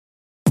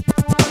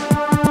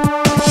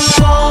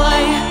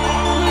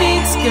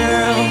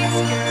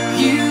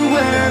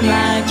were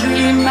my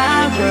dream,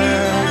 my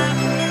world,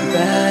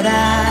 but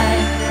I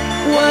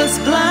was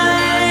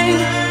blind.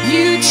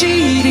 You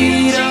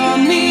cheated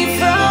on me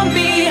from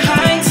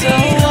behind, so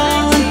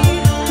on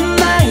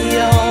my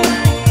own.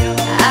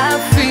 I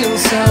feel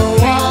so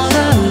all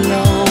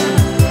alone,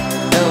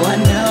 though I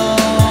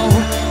know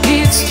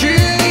it's true.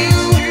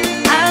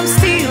 I'm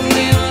still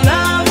in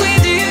love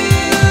with you.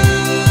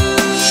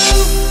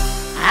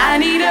 I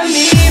need a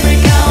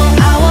miracle.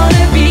 I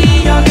wanna be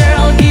your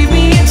girl. Give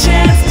me a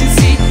chance to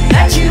see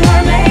that you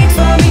are made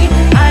for me.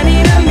 I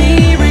need a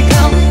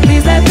miracle.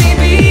 Please let me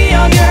be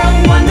your girl.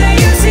 One day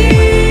you see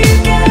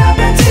it can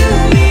happen to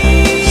me.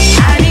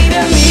 I need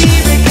a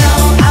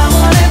miracle. I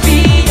wanna be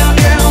your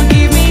girl.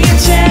 Give me a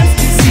chance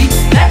to see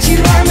that you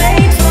are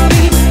made for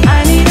me. I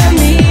need a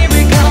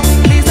miracle.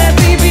 Please let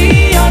me be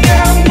your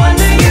girl. One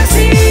day you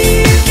see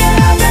it can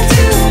happen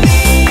to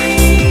me.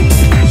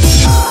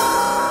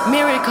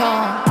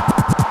 Miracle.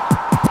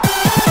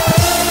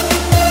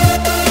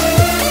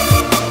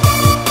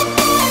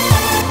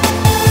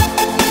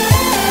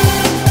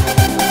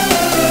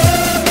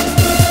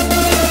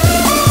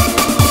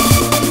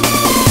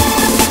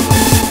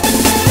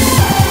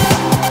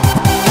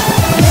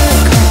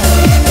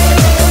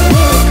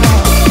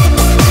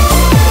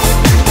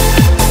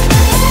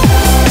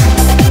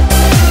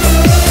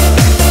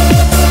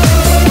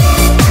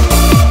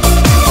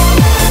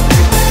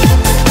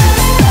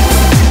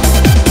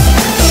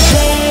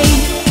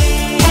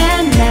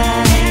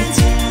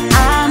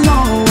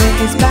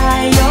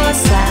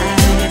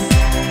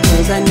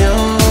 I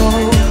know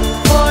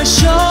for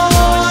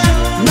sure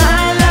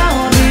my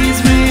love is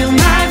real,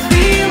 my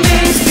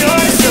feelings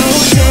pure. So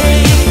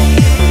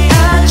take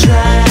a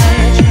try,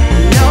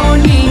 no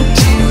need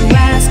to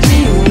ask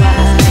me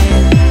why,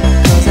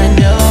 'cause I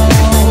know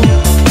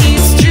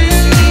it's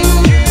true.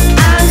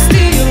 I'm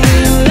still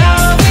in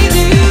love with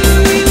you.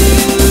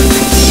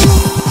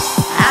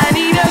 I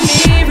need a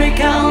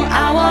miracle.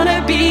 I wanna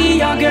be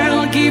your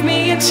girl. Give me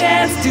a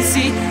chance to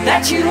see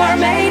that you are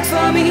made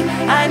for me.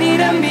 I need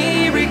a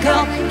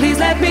miracle. Please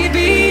let me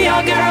be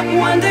your girl.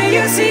 One day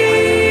you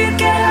see it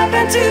can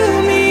happen to